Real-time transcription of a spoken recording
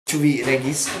Ĉu vi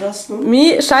registras nun?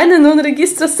 Mi ŝajne nun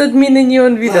registras, sed mi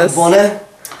nenion vidas. Bone.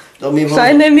 Do mi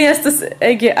Ŝajne mi estas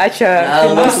ege aĉa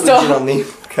filmasto.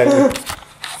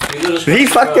 Vi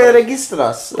fakte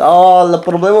registras. La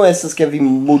problemo estas ke vi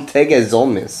multege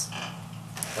zomis.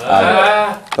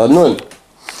 Do nun.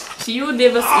 Ĉiu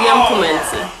devas iam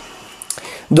komenci.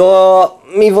 Do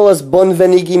mi volas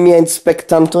bonvenigi miajn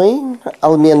spektantojn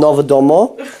al mia nova domo.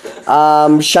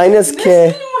 Ŝajnas ke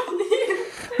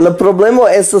la problemo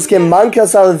estas ke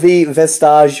mankas al vi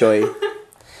vestaĵoj.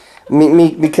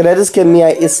 Mi kredas ke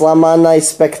miaj islamanaj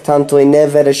spektantoj ne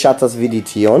vere ŝatas vidi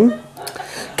tion.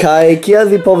 Kaj kiel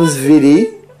vi povas vidi,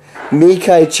 mi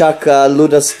kaj Chuck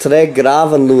ludas tre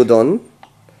gravan ludon.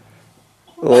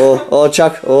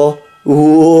 Chuck,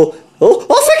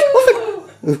 fek!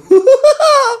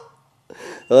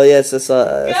 Yes,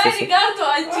 Kaj rigardu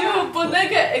al tiu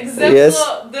bonega ekzemplo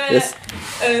de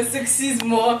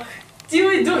seksismo.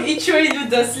 Tiuj du iĉoj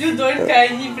ludas ludojn kaj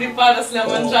ni preparas la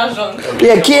manĝaĵon.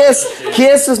 Kie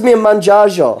estas mia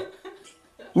manĝaĵo?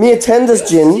 Mi atendas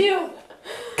ĝin.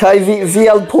 Kaj vi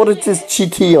alportis ĉi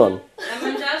tion. La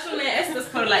manĝaĵo ne estas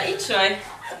por la iĉoj.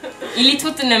 Ili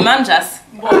tute ne manĝas.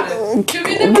 Bone.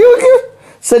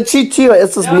 Sed ĉi tio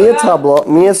estas mia tablo,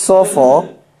 mia sofo.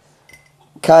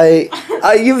 Kaj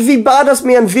vi badas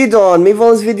mian vidon. Mi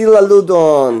volas vidi la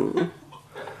ludon.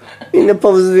 Mi ne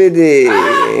povas vidi.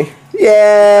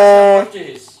 Yeah.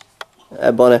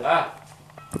 Bone.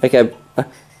 Okay.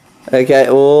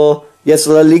 Yes,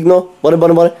 la ligno.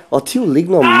 Bone. Tiu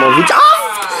ligno moviĝas.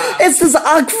 Estas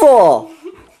akvo!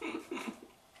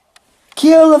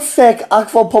 Kiel la fek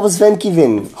akvo povas venki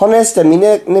vin? Honeste, mi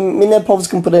ne povas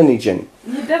kompreni ĝin.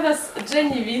 Ni devas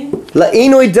ĝeni vin. La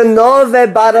inoj denove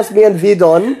badas mian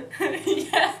vidon.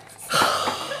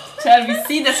 Ĉar vi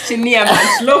sidas ĉe nia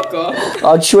manĝloko.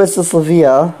 Ĉu estas la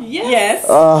via? Yes.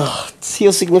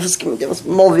 Tio signifas ke mi devas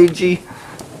moviĝi.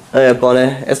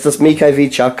 Bone, estas mi kaj vi,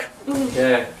 Chuck.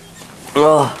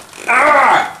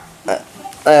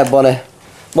 Bone.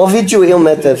 Moviĝu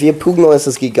iomete, via pugno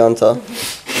estas giganta.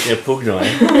 Via pugno,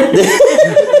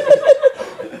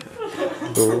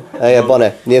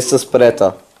 Bone, ni estas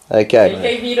preta.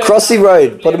 Crossy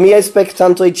Road. Por miaj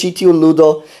spektantoj ĉi tiu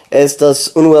ludo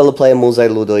estas unu el la plej amuzaj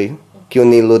ludoj, kiun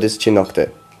ni ludis ĉinokte.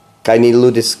 Kaj ni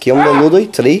ludis kiom da ludoj?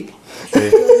 3?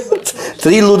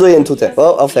 3 ludoj entute.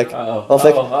 Fek.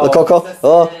 La koko.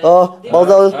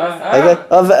 Baldaŭ.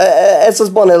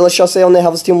 Estas bone, la ŝoseo ne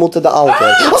havas tiom multe da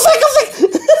aŭtoj. Fek!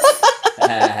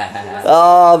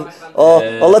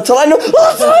 La terreno!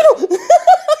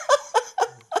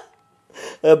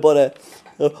 Bone.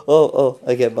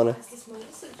 Bone.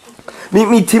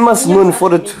 Mi timas nun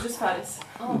for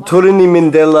turni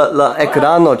min de la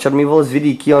ekrano, ĉar mi volas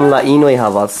vidi kion la inoj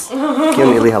havas.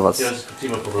 Kion ili havas.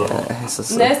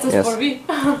 Ne estas por vi.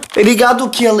 Rigardu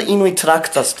kiel inoj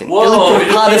traktas tin. Ili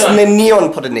preparas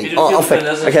nenion por ni. Fek.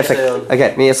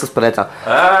 Mi estas preta.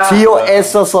 Tio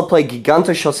estas la plej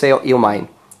giganta ŝoseo iomajn.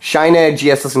 Ŝajne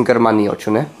ĝi estas en Germanio,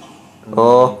 ĉu ne?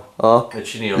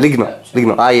 Ligno.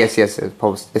 Yes,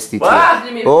 povas esti tio.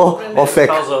 Fek.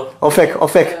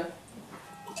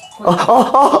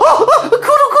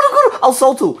 Kuru!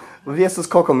 Alsaltu! Vi estas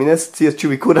koko, mi ne scias ĉu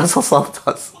vi kuras aŭ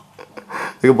saltas.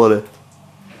 Bone.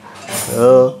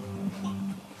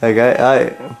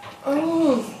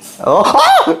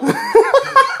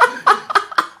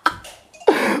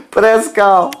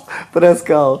 Preskaŭ.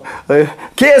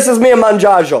 Kie estas mia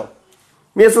manĝaĵo?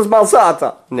 Mi estas malsata.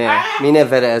 Ne, mi ne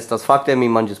vere estas. Fakte mi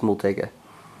manĝis multege.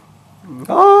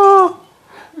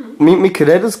 Mi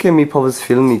kredas ke mi povas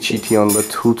filmi ĉi tion la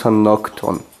tutan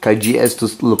nokton. Kaj ĝi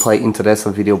estus la plej interesa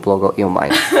videoblogo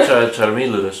iomajn. Ĉar mi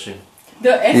ludas ĝin.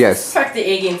 Do estas fakte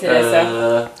ege interesa.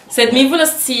 Sed mi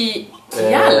volas scii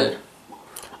kial.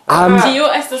 Tio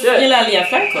estas kiel alia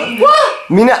flanko.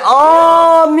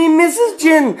 Mi misis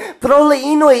ĝin. Pro la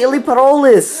inoj ili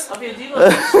parolis. Vi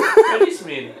diris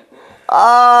min.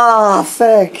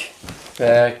 Fek.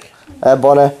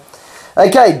 Bone.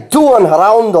 Duan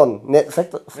raŭndon.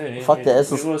 Fakte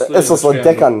estas la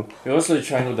dekan. Vi volas ludi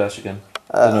Triangle Dash again.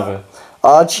 Denove.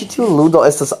 Ĉi tiu ludo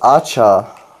estas aĉa.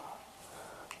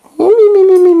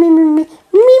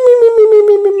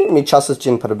 Mi ĉasas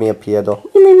ĝin per mia piedo.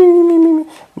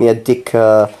 Mia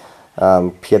dika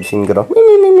piedfingro.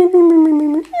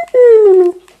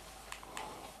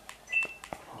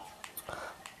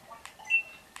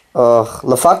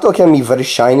 La fakto ke mi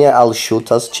verŝajne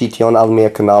alŝutas ĉi tion al mia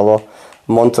kanalo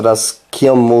montras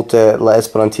kiom multe la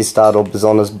esperantistaro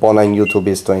bezonas bonajn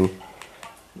jutubistojn.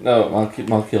 No,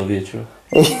 malkiel vi, ĉu?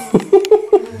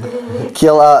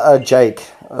 Kiel Jake.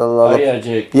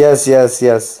 Jake. Yes.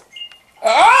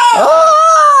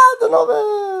 Denove.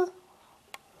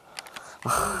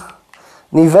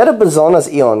 Ni vere bezonas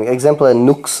ion, ekzemple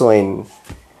nuksojn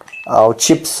aŭ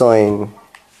chipsojn.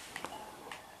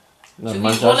 Ĉu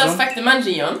vi volas fakte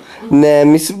manĝi ion? Ne,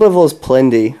 mi simple volas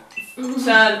plendi.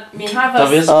 Ĉar mi havas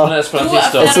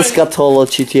Estas skatolo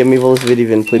ĉi tie, mi volas vidi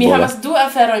vin pli mi bone. havas du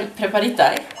aferojn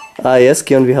preparitaj. Jes,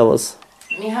 kion vi havas?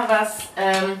 Mi havas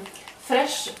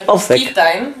fresh fek.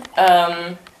 rostitajn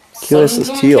Kio estas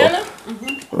tio?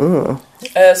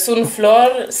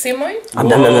 Sunflor semoj.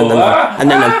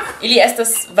 Ili estas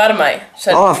varmaj,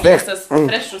 ĉar ili estas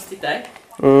fresh rostitaj.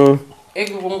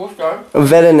 Ege bongustaj.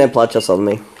 Vere ne plaĉas al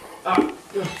mi.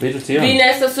 Vi ne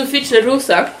estas sufiĉe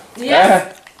rusa.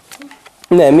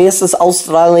 Ne, mi estas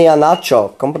aŭstralianaĉo.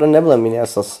 Kompreneble mi ne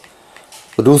estas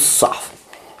rusa.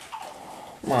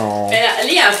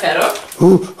 Alia afero.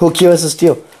 Kio estas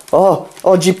tio?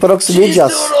 Ĝi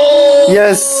proksimiĝas.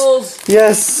 Yes.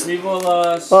 Mi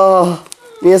volas.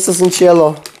 Mi estas en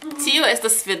ĉielo. Tio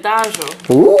estas svedaĵo.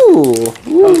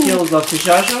 Kiel la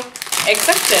fiŝaĵo?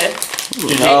 Ekzakte.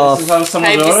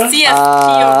 Kaj vi scias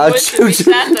kio multe mi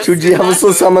ŝatas. Ĉu ĝi havas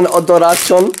la saman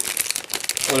odoraĉon?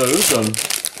 Odoruson.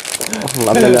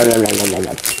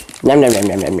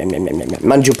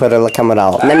 Manĝu per la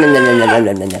kamerao.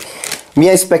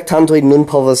 Miaj spektantoj nun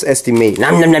povas esti mi.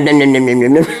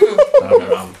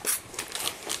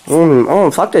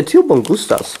 Fakte tio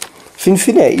bongustas.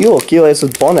 Finfine io, kio estas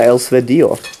bona el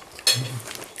Svedio.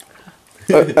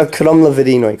 Krom la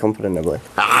virinoj, kompreneble.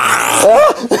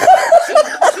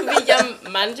 Ĉu vi jam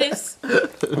manĝis?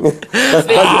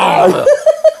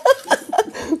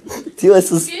 Tio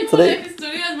estas tre...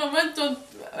 historian momenton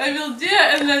Emde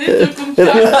en la lito kun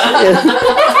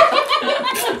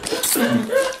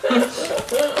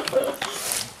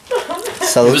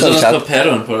Saluton, chat.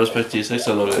 Paperon por respekti, se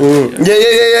saluto.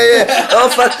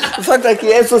 Fakte,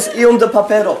 aquí estas iom da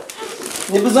papero.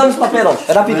 Ni bezonas papero.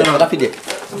 Rapide.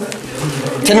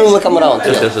 Tenu la kameraon.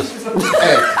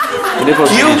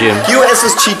 Kiu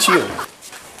estas ĉi tiu?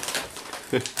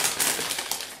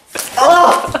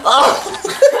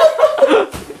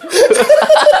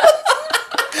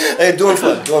 Duan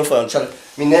fojon, ĉar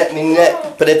mi ne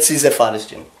precize faris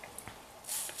ĝin.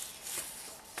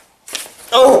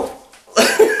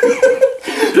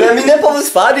 Mi ne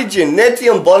povas fari ĝin, ne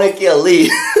tiom bone kiel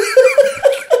li.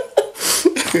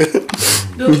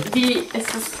 Vi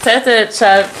estas certe,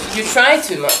 ĉar you try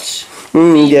too much.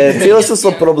 Tio estas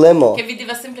la problemo. Ke vi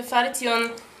devas simple fari tion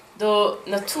do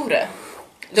nature.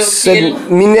 Sed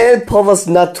mi ne povas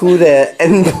nature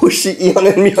enbuŝi ion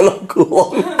en mian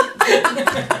okulon.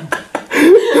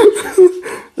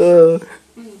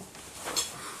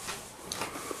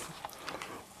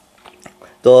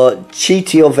 Do ĉi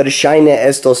tio verŝajne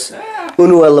estos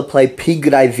unu el la plej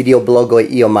pigraj videoblogoj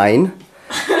iomajn,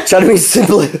 ĉar mi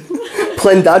simple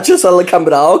plendaĉas al la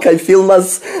kamerao kaj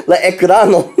filmas la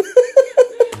ekranon.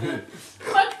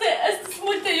 Fakte estas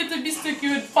multe jutubistoj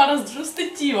kiuj faras ĝuste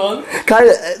tion. Kaj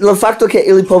la fakto ke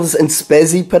ili povas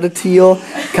enspezi per tio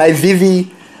kaj vivi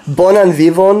bonan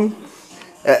vivon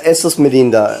estas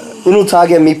mirinda. Unu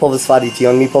tage mi povas fari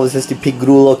tion, mi povas esti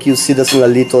pigrulo kiu sidas en la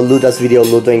lito, ludas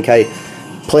videoludojn kaj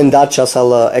plendaĉas al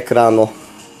la ekrano.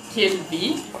 Kiel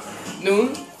vi nun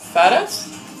faras?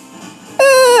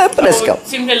 Preskaŭ.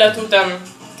 Simple la tutan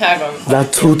tagon. La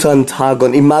tutan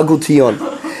tagon, imagu tion.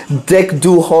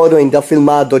 12 horojn da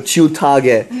filmado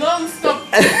ĉiutage. Non-stop.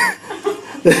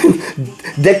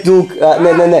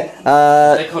 12, ne.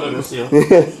 Ekonomisio.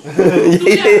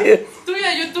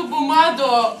 Tuja YouTube-umado.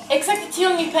 Ekzakte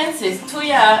tion mi pensis.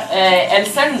 Tuja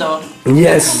elsendo.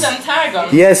 Yes. Tutan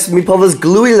tagon. Yes, mi povas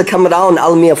glui la kameraon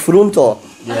al mia frunto.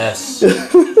 Yes.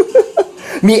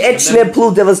 Mi eĉ ne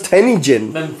plu devas teni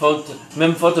ĝin.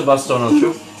 Mem fotobastono,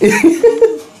 ĉu?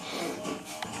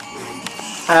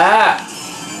 Yeah,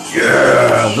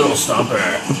 little stomper.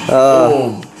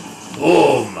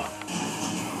 Boom.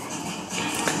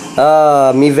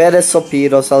 Mi vere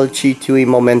sopiros al ĉi tiuj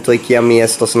momentoj kiam mi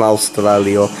estos en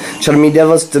Aŭstralio, ĉar mi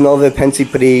devas denove pensi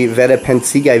pri vere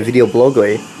pensigaj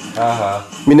videoblogoj.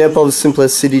 Mi ne povas simple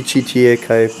sidi ĉi tie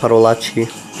kaj parolaĉi.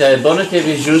 Kaj bone ke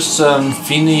vi ĵus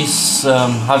finis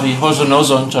havi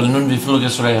hozonozon, ĉar nun vi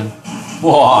flugas reen.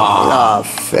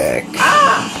 Fek.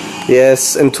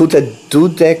 Yes, en tute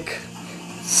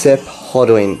 27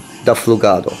 horojn da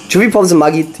flugado. Ĉu vi povas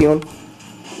imagi tion?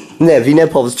 Ne, vi ne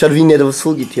povas, ĉar vi ne devas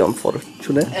flugi tion for,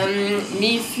 ĉu ne?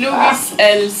 Mi flugis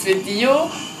el Svedio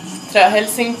tra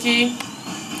Helsinki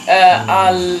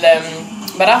al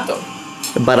Barato.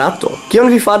 Barato?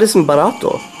 Kion vi faris en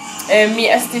Barato? Mi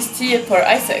estis tie por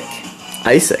Eisberg.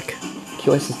 Eisberg?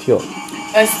 Kio estas tio?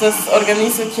 Estas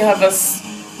organizo kiu havas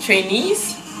trainees.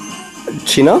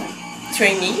 Ĉina?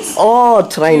 Trainees.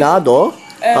 Trejnado?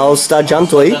 Au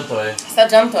stagiantoj?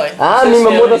 Stagiantoj. Ah, mi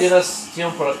memoras. Diras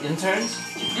tion por interns?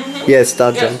 Yes,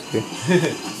 stagiantoj.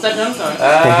 Stagiantoj.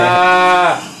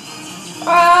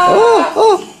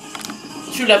 Oh.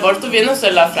 Ĉu la vorto venas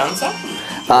el la franca?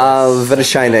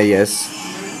 Verŝajne yes.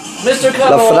 Mr. La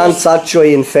Cuddles!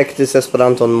 francaĉoj infektis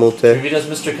Esperanton multe. Vi vidas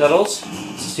Mr. Cuddles?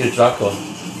 Estas tiu drako.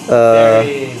 Yeah!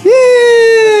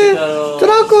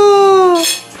 Drako!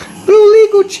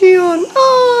 Bruligu ĉion!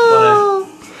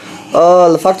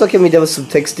 La fakto ke mi devas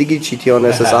subtekstigi ĉi tion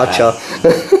estas aĉa.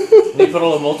 Ni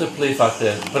parolu multe pli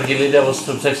fakte, porque li devas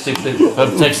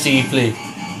subtekstigi pli.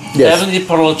 Yes. Eble li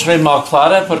parolu tre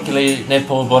malklare, porque li ne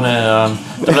po bone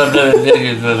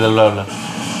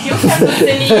Kio okazas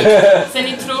se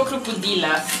ni tro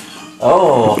krokodilas?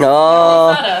 Oh.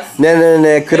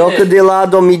 Ne,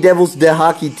 krokodilado mi devus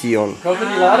dehaki tion.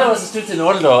 Krokodilado ist tut in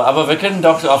Ordnung, aber wir können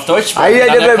doch auf Deutsch Ai,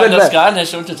 sprechen. ai, Dann kann das gar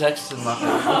nicht Untertexte machen.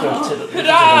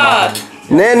 Bra!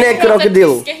 Ne,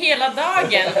 krokodil. Ska hela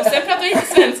dagen och sen pratar vi inte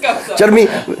svenska också. Ĉar mi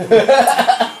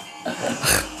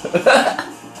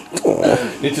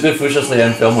Nicht der Fisch ist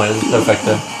ein Film, das ist perfekt.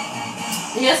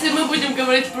 Если мы будем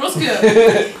говорить по-русски,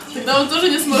 тогда он тоже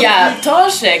не сможет. Я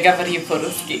тоже говорю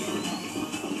по-русски.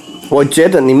 我觉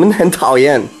得你们很讨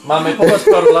厌。 Mami, povas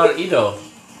parlar Ido.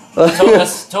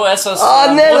 To esas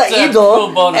Ne, la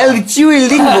ido el ĉiuj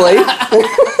lingvoj.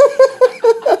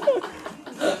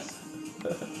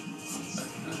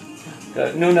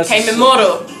 Kaj memoru,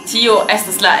 tio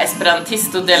estas la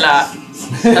esperantisto de la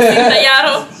pasinta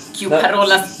jaro, kiu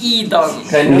parolas idon.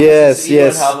 Yes.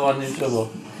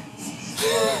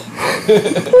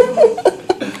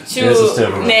 Ĉu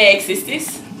ne ekzistis?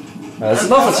 Es ist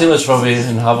noch facilisch, weil wir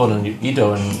in Harmon und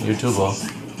Ido in YouTube.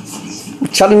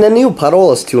 Ĉar neniu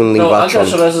parolas tiun No, anche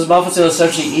lingvaĉon. se es ist mal facilisch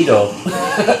serĉi Ido.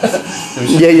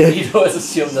 Yeah. Ido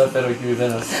es tiom da pero kiu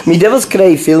venas. Mi devas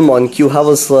krei filmon kiu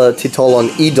havas la titolon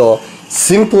Ido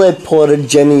simple por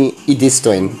ĝeni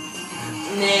idistojn.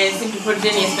 Ne, simple por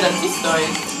ĝeni esperantistojn.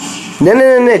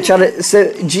 Ne, ĉar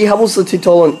se ĝi havus la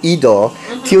titolon Ido,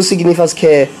 tio signifas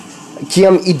ke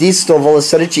kiam idisto volas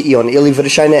serĉi ion, ili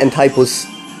verŝajne entajpus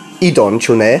idon,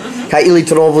 ĉu ne? Kaj ili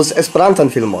trovus Esperantan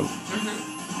filmon.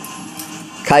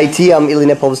 Kaj tiam ili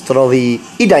ne povus trovi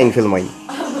idajn filmojn.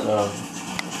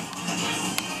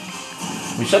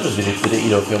 Mi ŝatas vidi pri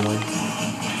Ido filmoj.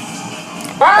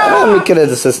 Mi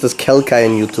kredas estas kelkaj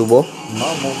en YouTube.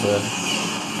 Malmulte.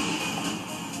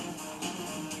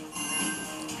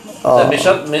 La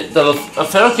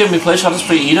afero kiu mi plej ŝatas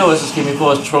pri Ido estas ke mi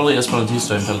povas troli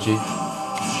esperantistojn per ĝi.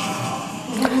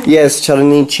 Yes, ĉar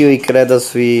ni ĉiuj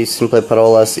kredas vi simple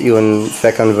parolas iun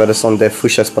fekan verson de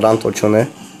fuŝa Esperanto, ĉu ne?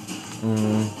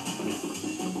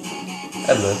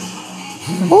 Eble.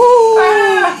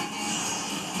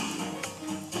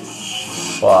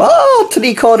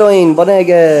 Tri kodojn,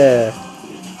 bonege!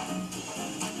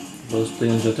 Los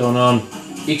pli žetonon.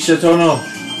 X žetono.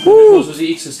 Los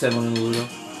uzi X-sistemon in ludo.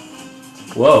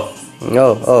 Wow.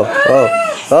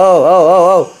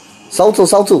 Oh.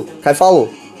 Saltu, kaj falu.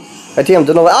 Kaj tiam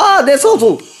denove. Ne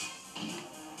saltu!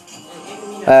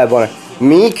 Bone.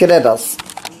 Mi kredas.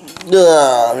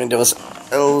 Mi devas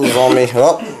elzomi.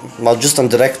 Malĝustan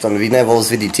direkton, vi ne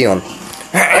volas vidi tion.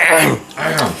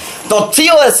 Do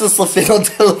tio estas la fino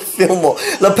de la filmo.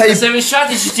 La plej Se vi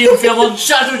ŝatis tiun filmon,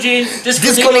 ŝatu ĝin,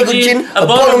 diskonigu ĝin,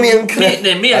 abonu mian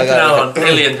kanalon,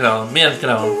 mian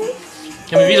kanalon.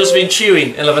 Kaj mi vidos vin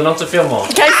ĉiujn en la venonta filmo.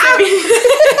 Kaj se vi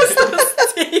estas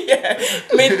tie,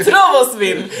 mi trovos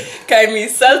vin, kaj mi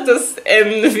saltos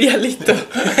en via lito.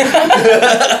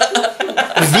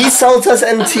 Vi saltas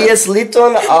en ties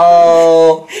liton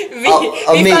aŭ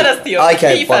Vi faras tion.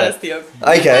 Vi faras tion.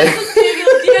 Okay.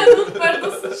 Tia nun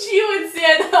perdos ĉiujn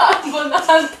siajn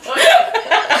abonantojn.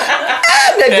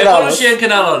 Ne Abonu gravas. ŝian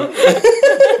kanalon.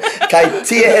 Kaj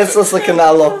tie estas la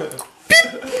kanalo.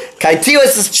 Kaj tio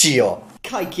estas ĉio.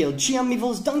 Kaj kiel ĉiam mi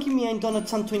volas danki miajn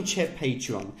donacantojn ĉe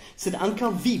Patreon, sed ankaŭ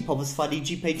vi povas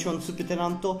fariĝi Patreon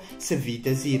subtenanto se vi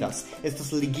deziras.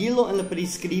 Estas ligilo en la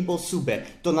priskribo sube.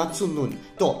 Donacu nun.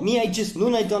 Do, miaj ĝis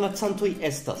nunaj donacantoj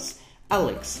estas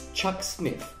Alex, Chuck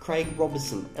Smith, Craig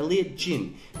Robinson, Elliott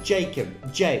Jin, Jacob,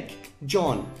 Jake,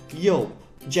 John, Yo,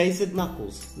 JZ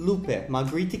Knuckles, Lupe,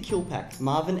 Margarita Kilpack,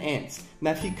 Marvin Ants,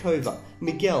 Matthew Kova,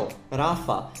 Miguel,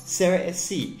 Rafa, Sarah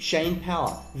SC, Shane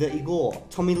Power, The Igor,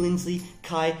 Tommy Lindsay,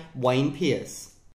 Kai, Wayne Pierce.